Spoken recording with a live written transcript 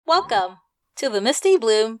Welcome to the Misty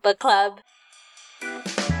Bloom Book Club.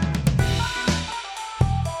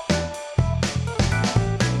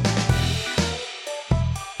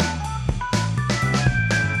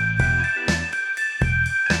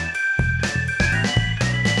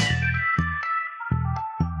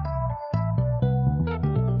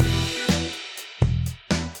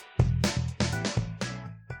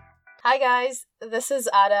 Hi guys, this is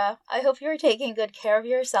Ada. I hope you're taking good care of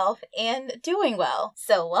yourself and doing well.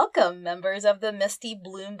 So welcome, members of the Misty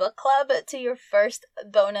Bloom Book Club, to your first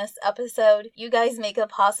bonus episode. You guys make it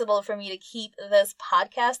possible for me to keep this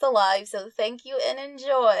podcast alive, so thank you and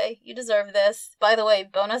enjoy. You deserve this. By the way,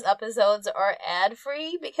 bonus episodes are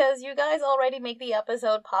ad-free because you guys already make the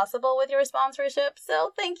episode possible with your sponsorship,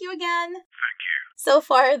 so thank you again. Thank you. So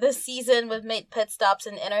far this season, we've made pit stops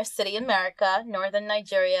in inner city America, northern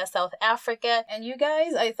Nigeria, South Africa, and you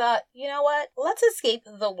guys, I thought, you know what? Let's escape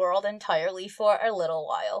the world entirely for a little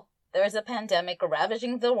while. There's a pandemic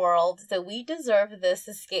ravaging the world, so we deserve this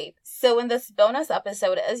escape. So in this bonus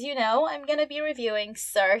episode, as you know, I'm going to be reviewing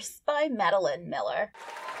Circe by Madeline Miller.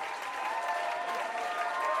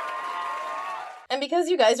 And because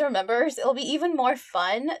you guys are members, it'll be even more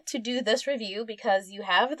fun to do this review because you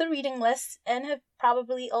have the reading list and have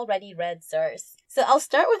probably already read Circe. So I'll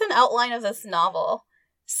start with an outline of this novel.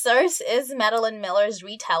 Circe is Madeline Miller's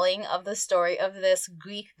retelling of the story of this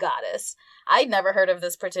Greek goddess. I'd never heard of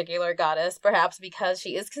this particular goddess, perhaps because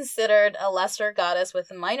she is considered a lesser goddess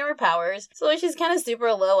with minor powers, so she's kind of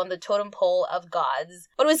super low on the totem pole of gods.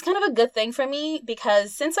 But it was kind of a good thing for me,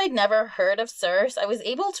 because since I'd never heard of Circe, I was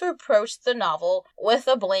able to approach the novel with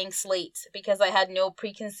a blank slate, because I had no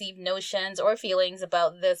preconceived notions or feelings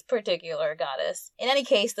about this particular goddess. In any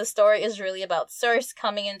case, the story is really about Circe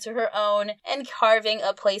coming into her own and carving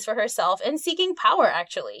a place for herself and seeking power,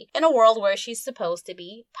 actually, in a world where she's supposed to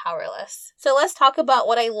be powerless. So let's talk about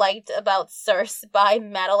what I liked about Circe by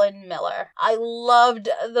Madeline Miller. I loved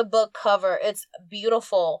the book cover. It's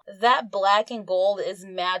beautiful. That black and gold is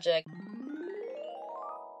magic.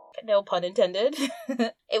 No pun intended.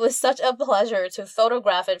 It was such a pleasure to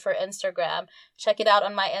photograph it for Instagram. Check it out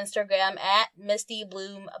on my Instagram at Misty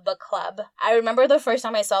Bloom Book Club. I remember the first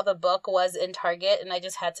time I saw the book was in Target and I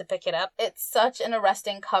just had to pick it up. It's such an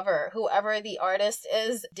arresting cover. Whoever the artist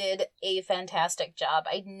is did a fantastic job.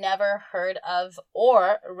 I'd never heard of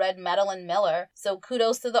or read Madeline Miller, so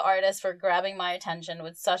kudos to the artist for grabbing my attention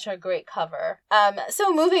with such a great cover.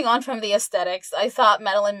 So moving on from the aesthetics, I thought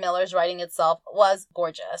Madeline Miller's writing itself was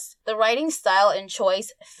gorgeous. The writing style and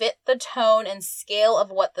choice fit the tone and scale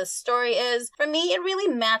of what the story is. For me, it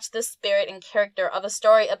really matched the spirit and character of a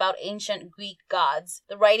story about ancient Greek gods.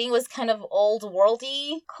 The writing was kind of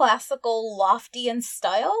old-worldy, classical, lofty in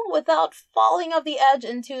style, without falling off the edge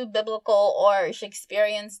into biblical or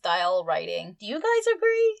Shakespearean-style writing. Do you guys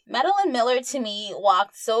agree? Madeline Miller, to me,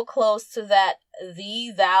 walked so close to that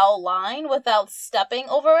thee-thou line without stepping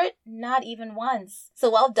over it, not even once. So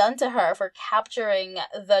well done to her for capturing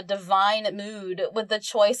the divine mood with the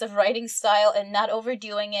choice of writing style and not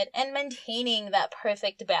overdoing it and maintaining that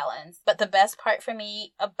perfect balance. But the best part for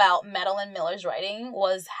me about Madeline Miller's writing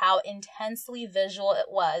was how intensely visual it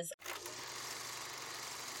was.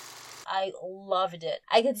 I loved it.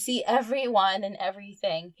 I could see everyone and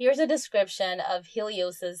everything. Here's a description of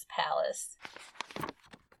Helios's palace.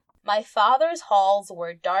 My father's halls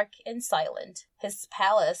were dark and silent. His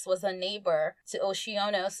palace was a neighbor to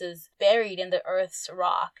Oceanos's, buried in the earth's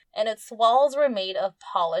rock, and its walls were made of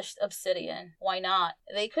polished obsidian. Why not?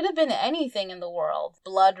 They could have been anything in the world.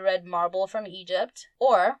 Blood-red marble from Egypt,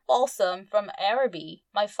 or balsam from Araby.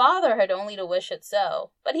 My father had only to wish it so,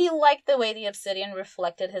 but he liked the way the obsidian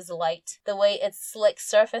reflected his light, the way its slick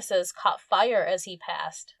surfaces caught fire as he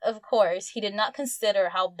passed. Of course, he did not consider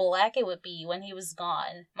how black it would be when he was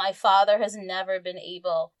gone. My father has never been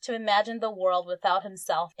able to imagine the world without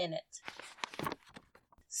himself in it.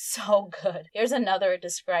 So good. Here's another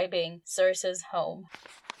describing Circe's home.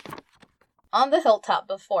 On the hilltop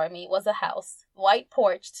before me was a house,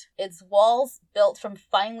 white-porched, its walls built from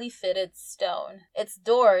finely fitted stone, its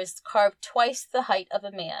doors carved twice the height of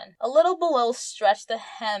a man. A little below stretched the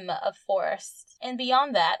hem of forest, and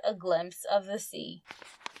beyond that a glimpse of the sea.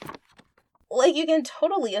 Like, you can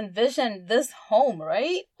totally envision this home,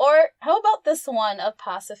 right? Or how about this one of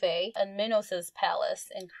Pasiphae and Minos' palace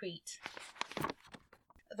in Crete?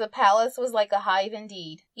 The palace was like a hive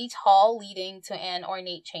indeed, each hall leading to an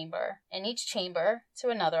ornate chamber, and each chamber to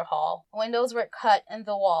another hall. Windows were cut in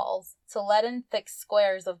the walls to let in thick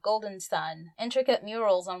squares of golden sun. Intricate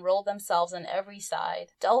murals unrolled themselves on every side.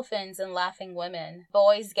 Dolphins and laughing women,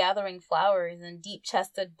 boys gathering flowers, and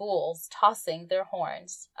deep-chested bulls tossing their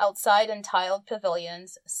horns. Outside in tiled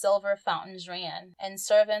pavilions, silver fountains ran, and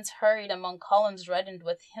servants hurried among columns reddened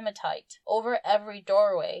with hematite. Over every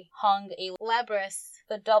doorway hung a labrys,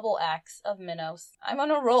 the double axe of Minos. I'm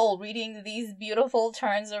on a roll reading these beautiful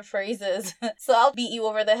turns of phrases, so I'll beat you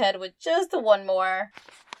over the head with just one more.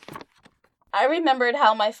 I remembered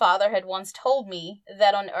how my father had once told me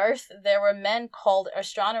that on Earth there were men called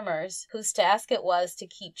astronomers whose task it was to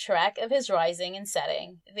keep track of his rising and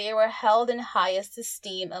setting. They were held in highest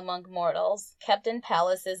esteem among mortals, kept in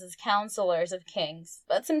palaces as counselors of kings.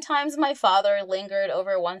 But sometimes my father lingered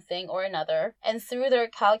over one thing or another, and threw their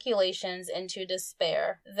calculations into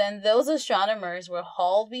despair. Then those astronomers were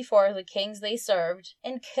hauled before the kings they served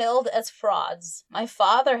and killed as frauds. My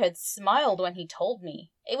father had smiled when he told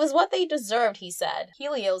me. It was what they deserved, he said.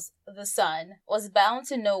 Helios, the sun, was bound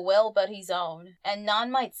to no will but his own, and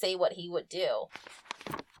none might say what he would do.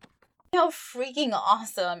 How freaking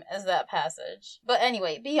awesome is that passage? But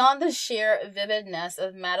anyway, beyond the sheer vividness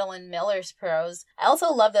of Madeline Miller's prose, I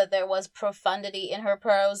also love that there was profundity in her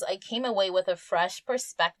prose. I came away with a fresh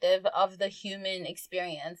perspective of the human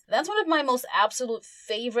experience. That's one of my most absolute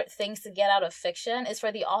favorite things to get out of fiction, is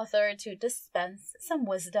for the author to dispense some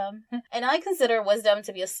wisdom. And I consider wisdom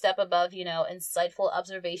to be a step above, insightful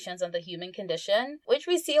observations on the human condition, which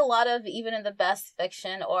we see a lot of even in the best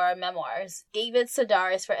fiction or memoirs. David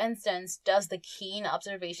Sedaris, for instance, does the keen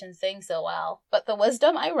observation thing so well. But the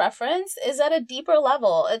wisdom I reference is at a deeper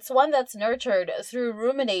level. It's one that's nurtured through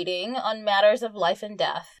ruminating on matters of life and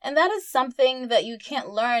death. And that is something that you can't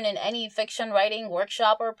learn in any fiction writing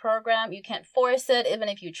workshop or program. You can't force it, even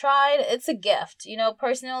if you tried. It's a gift.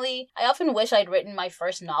 Personally, I often wish I'd written my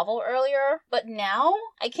first novel earlier, but now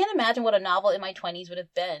I can't imagine what a novel in my 20s would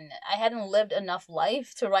have been. I hadn't lived enough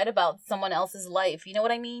life to write about someone else's life. You know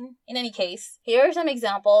what I mean? In any case, here are some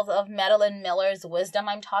examples of Madeline Miller's wisdom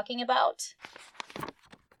I'm talking about.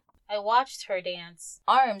 I watched her dance,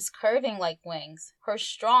 arms curving like wings, her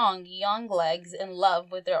strong, young legs in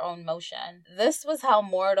love with their own motion. This was how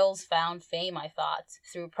mortals found fame, I thought,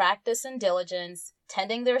 through practice and diligence,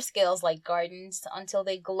 tending their skills like gardens until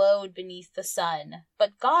they glowed beneath the sun.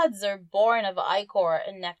 But gods are born of ichor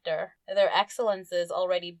and nectar, their excellences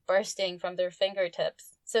already bursting from their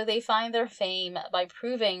fingertips. So they find their fame by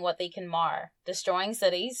proving what they can mar, destroying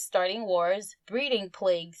cities, starting wars, breeding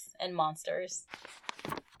plagues and monsters.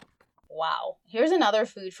 Wow. Here's another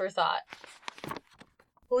food for thought.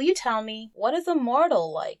 Will you tell me, what is a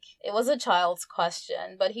mortal like? It was a child's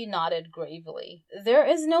question, but he nodded gravely. There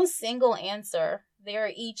is no single answer. They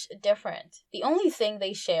are each different. The only thing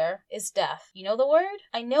they share is death. You know the word?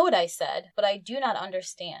 I know what I said, but I do not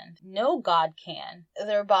understand. No god can.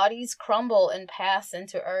 Their bodies crumble and pass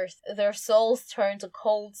into earth. Their souls turn to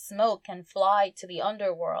cold smoke and fly to the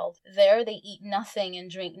underworld. There they eat nothing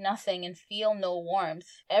and drink nothing and feel no warmth.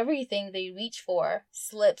 Everything they reach for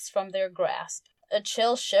slips from their grasp. A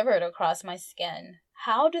chill shivered across my skin.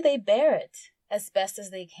 How do they bear it? As best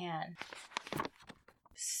as they can.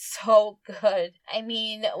 So good. I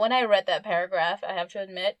mean, when I read that paragraph, I have to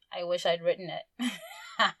admit, I wish I'd written it.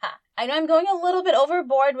 I know I'm going a little bit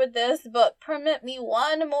overboard with this, but permit me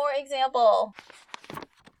one more example.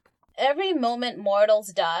 Every moment mortals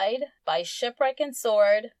died, by shipwreck and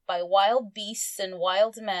sword, by wild beasts and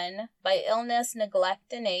wild men, by illness,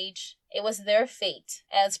 neglect, and age, it was their fate,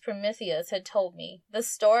 as Prometheus had told me, the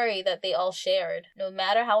story that they all shared. No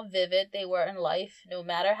matter how vivid they were in life, no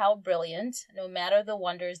matter how brilliant, no matter the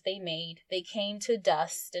wonders they made, they came to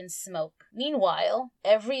dust and smoke. Meanwhile,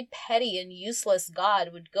 every petty and useless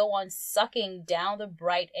god would go on sucking down the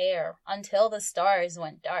bright air until the stars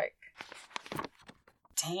went dark.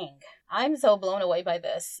 Dang. I'm so blown away by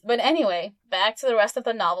this. But anyway, back to the rest of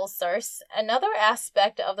the novel, Circe. Another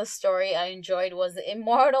aspect of the story I enjoyed was the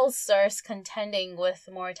immortal Circe contending with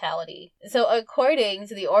mortality. So according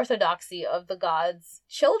to the orthodoxy of the gods,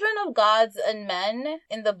 children of gods and men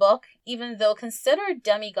in the book, even though considered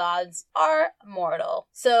demigods, are mortal.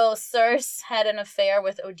 So Circe had an affair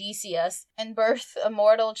with Odysseus and birthed a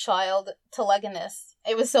mortal child, Telegonus.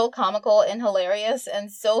 It was so comical and hilarious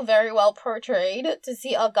and so very well portrayed to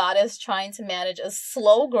see a goddess trying to manage a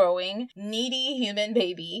slow-growing, needy human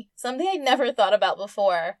baby. Something I'd never thought about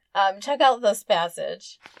before. Check out this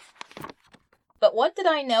passage. But what did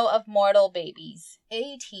I know of mortal babies?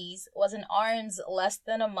 ATs was in arms less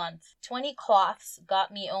than a month. 20 cloths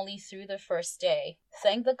got me only through the first day.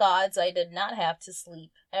 Thank the gods I did not have to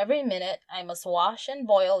sleep. Every minute I must wash and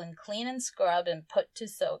boil and clean and scrub and put to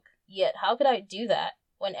soak. Yet how could I do that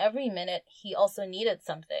when every minute he also needed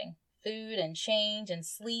something? Food and change and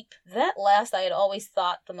sleep. That last I had always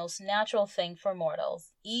thought the most natural thing for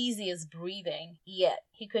mortals. Easy as breathing. Yet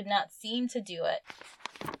he could not seem to do it.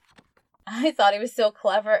 I thought it was so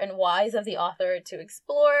clever and wise of the author to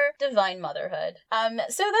explore divine motherhood.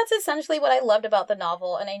 So that's essentially what I loved about the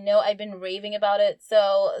novel, and I know I've been raving about it,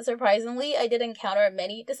 so surprisingly, I did encounter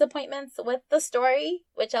many disappointments with the story,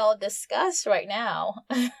 which I'll discuss right now.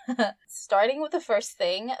 Starting with the first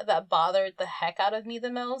thing that bothered the heck out of me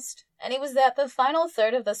the most, and it was that the final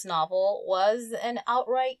third of this novel was an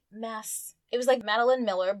outright mess. It was like Madeline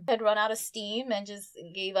Miller had run out of steam and just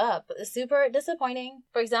gave up. Super disappointing.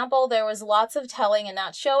 For example, there was lots of telling and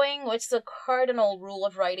not showing, which is a cardinal rule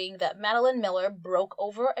of writing that Madeline Miller broke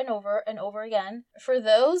over and over and over again. For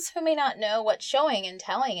those who may not know what showing and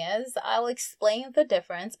telling is, I'll explain the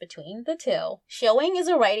difference between the two. Showing is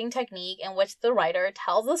a writing technique in which the writer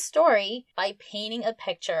tells a story by painting a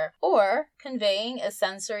picture or conveying a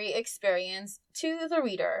sensory experience to the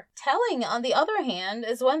reader. Telling, on the other hand,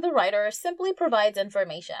 is when the writer simply provides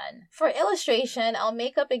information. For illustration, I'll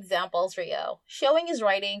make up examples for you. Showing is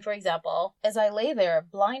writing, for example, as I lay there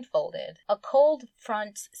blindfolded, a cold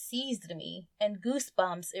front seized me, and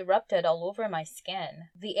goosebumps erupted all over my skin.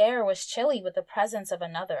 The air was chilly with the presence of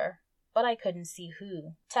another, but I couldn't see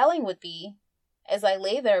who. Telling would be, as I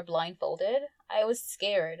lay there blindfolded, I was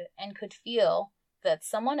scared and could feel that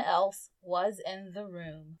someone else was in the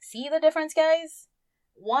room. See the difference, guys?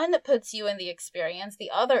 One puts you in the experience,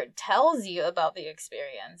 the other tells you about the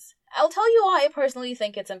experience. I'll tell you why I personally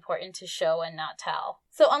think it's important to show and not tell.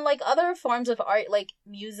 So unlike other forms of art like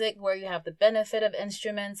music where you have the benefit of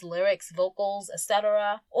instruments, lyrics, vocals,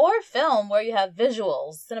 etc., or film where you have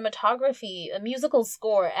visuals, cinematography, a musical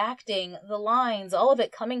score, acting, the lines, all of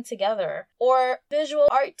it coming together, or visual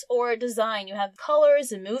art or design, you have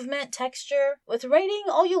colors, movement, texture. With writing,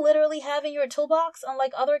 all you literally have in your toolbox,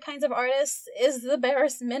 unlike other kinds of artists, is the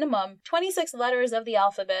barest minimum. 26 letters of the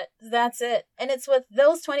alphabet. That's it. And it's with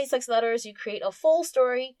those 26 letters you create a full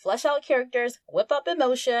story, flesh out characters, whip up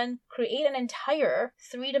emotion, create an entire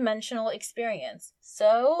three-dimensional experience.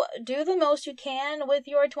 So, do the most you can with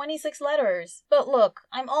your 26 letters. But look,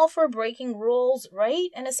 I'm all for breaking rules, right?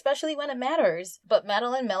 And especially when it matters. But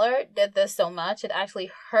Madeline Miller did this so much, it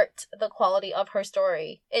actually hurt the quality of her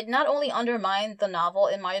story. It not only undermined the novel,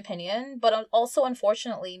 in my opinion, but also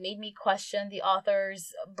unfortunately made me question the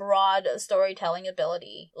author's broad storytelling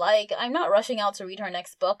ability. Like, I'm not rushing out to read her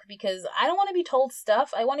next book because I don't want to be told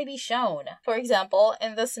stuff, I want to be shown. For example,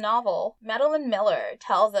 in this novel, Madeline Miller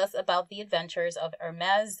tells us about the adventures of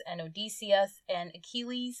Hermes and Odysseus and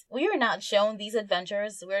Achilles. We are not shown these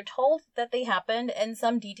adventures, we're told that they happened in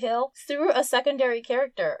some detail through a secondary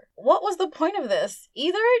character. What was the point of this?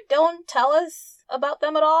 Either don't tell us about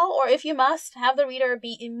them at all, or if you must, have the reader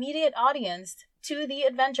be immediate audience to the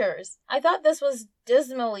adventures. I thought this was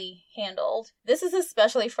dismally handled. This is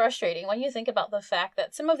especially frustrating when you think about the fact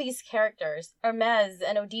that some of these characters, Hermes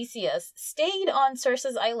and Odysseus, stayed on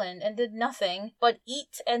Circe's island and did nothing but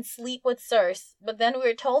eat and sleep with Circe, but then we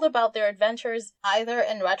were told about their adventures either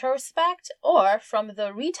in retrospect or from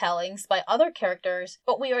the retellings by other characters,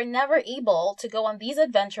 but we are never able to go on these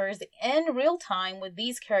adventures in real time with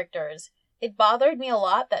these characters. It bothered me a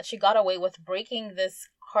lot that she got away with breaking this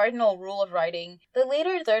cardinal rule of writing. The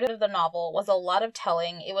later third of the novel was a lot of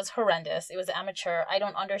telling. It was horrendous. It was amateur. I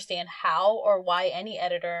don't understand how or why any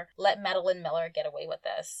editor let Madeline Miller get away with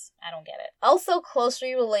this. I don't get it. Also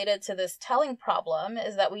closely related to this telling problem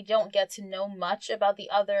is that we don't get to know much about the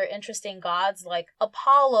other interesting gods like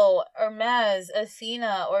Apollo, Hermes,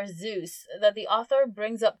 Athena, or Zeus that the author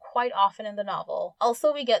brings up quite often in the novel.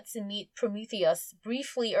 Also, we get to meet Prometheus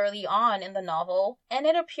briefly early on in the novel, and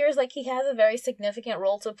it appears like he has a very significant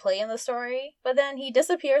role to play in the story, but then he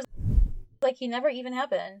disappears like he never even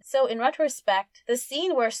happened. So in retrospect, the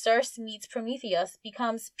scene where Circe meets Prometheus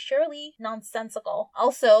becomes purely nonsensical.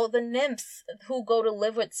 Also, the nymphs who go to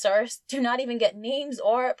live with Circe do not even get names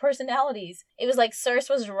or personalities. It was like Circe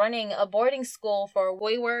was running a boarding school for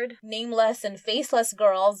wayward, nameless, and faceless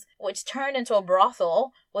girls, which turned into a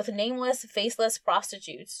brothel with nameless, faceless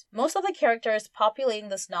prostitutes. Most of the characters populating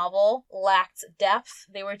this novel lacked depth.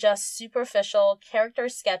 They were just superficial character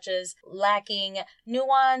sketches lacking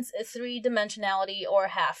nuance, three-dimensionality, or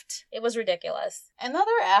heft. It was ridiculous. Another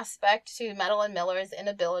aspect to Madeline Miller's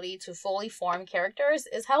inability to fully form characters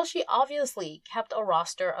is how she obviously kept a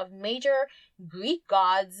roster of major Greek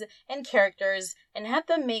gods and characters and had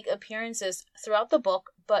them make appearances throughout the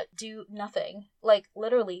book but do nothing. Like,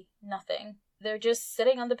 literally nothing. They're just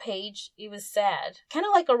sitting on the page. It was sad. Kind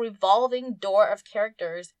of like a revolving door of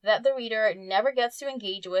characters that the reader never gets to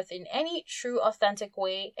engage with in any true authentic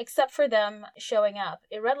way except for them showing up.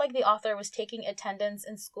 It read like the author was taking attendance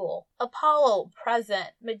in school. Apollo, present.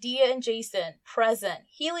 Medea and Jason, present.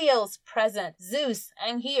 Helios, present. Zeus,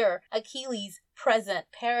 I'm here. Achilles, present.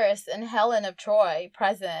 Paris and Helen of Troy,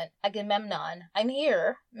 present. Agamemnon, I'm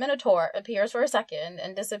here. Minotaur appears for a second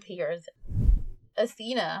and disappears.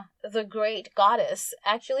 Athena, the great goddess,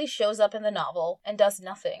 actually shows up in the novel and does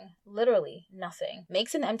nothing. Literally nothing.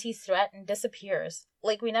 Makes an empty threat and disappears.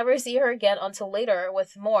 Like we never see her again until later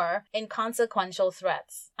with more inconsequential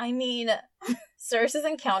threats. I mean, Circe's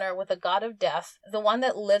encounter with the god of death, the one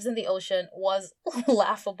that lives in the ocean, was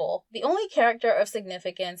laughable. The only character of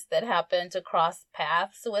significance that happened to cross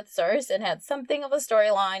paths with Circe and had something of a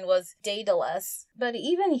storyline was Daedalus. But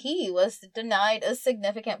even he was denied a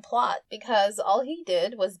significant plot because all he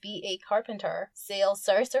did was be a carpenter, sail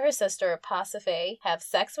Circe to her sister Pasiphae, have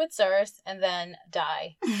sex with Circe, and then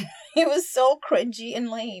die. It was so cringy and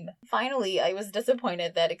lame. Finally, I was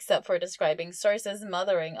disappointed that except for describing Circe's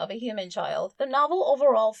mothering of a human child, the novel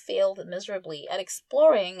overall failed miserably at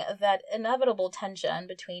exploring that inevitable tension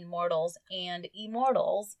between mortals and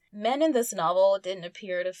immortals. Men in this novel didn't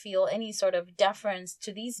appear to feel any sort of deference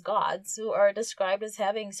to these gods who are described as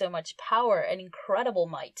having so much power and incredible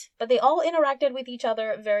might. But they all interacted with each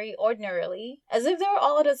other very ordinarily, as if they were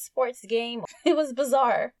all at a sports game. It was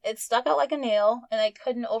bizarre. It stuck out like a nail, and I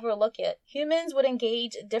couldn't overlook it. Humans would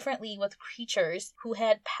engage differently with creatures who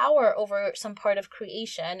had power over some part of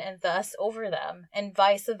creation and thus over them, and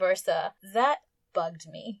vice versa. That bugged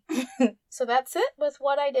me. So that's it with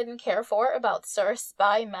what I didn't care for about Circe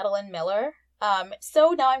by Madeline Miller.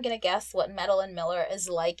 So now I'm gonna guess what Madeline Miller is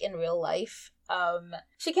like in real life.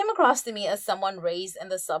 She came across to me as someone raised in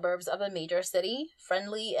the suburbs of a major city,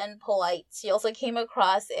 friendly and polite. She also came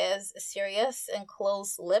across as serious and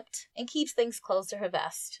close-lipped and keeps things close to her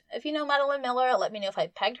vest. If you know Madeline Miller, let me know if I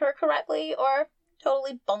pegged her correctly or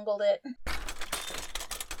totally bungled it.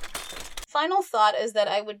 Final thought is that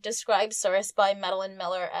I would describe Circe by Madeline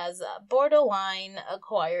Miller as a borderline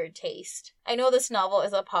acquired taste. I know this novel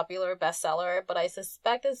is a popular bestseller, but I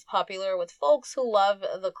suspect it's popular with folks who love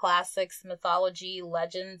the classics, mythology,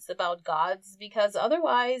 legends about gods, because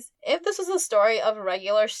otherwise, if this was a story of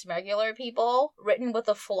regular schmegular people, written with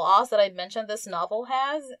the flaws that I mentioned this novel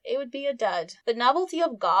has, it would be a dud. The novelty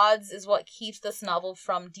of gods is what keeps this novel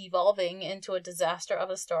from devolving into a disaster of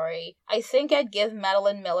a story. I think I'd give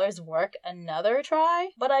Madeline Miller's work another try,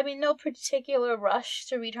 but I'm in no particular rush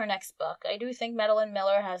to read her next book. I do think Madeline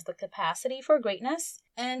Miller has the capacity for greatness,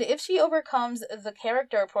 and if she overcomes the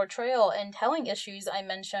character portrayal and telling issues I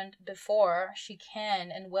mentioned before, she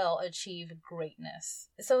can and will achieve greatness.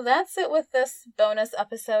 So that's it with this bonus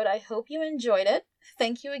episode. I hope you enjoyed it.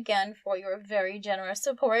 Thank you again for your very generous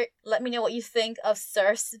support. Let me know what you think of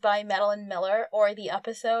Circe by Madeline Miller or the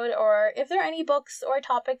episode, or if there are any books or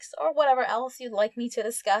topics or whatever else you'd like me to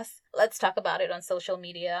discuss. Let's talk about it on social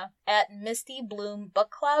media at Misty Bloom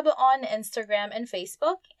Book Club on Instagram and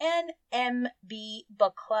Facebook, and MB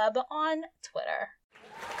Book Club on Twitter.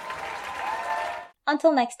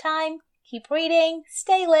 Until next time, keep reading,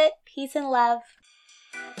 stay lit, peace and love.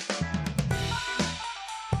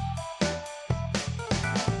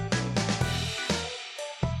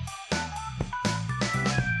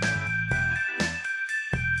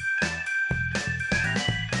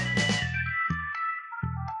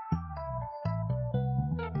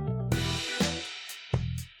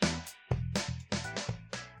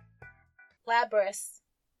 Labrys,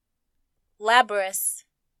 Labrys,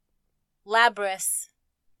 Labrys,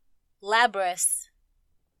 Labrys,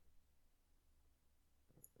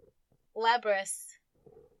 Labrys,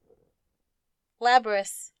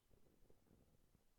 Labrys.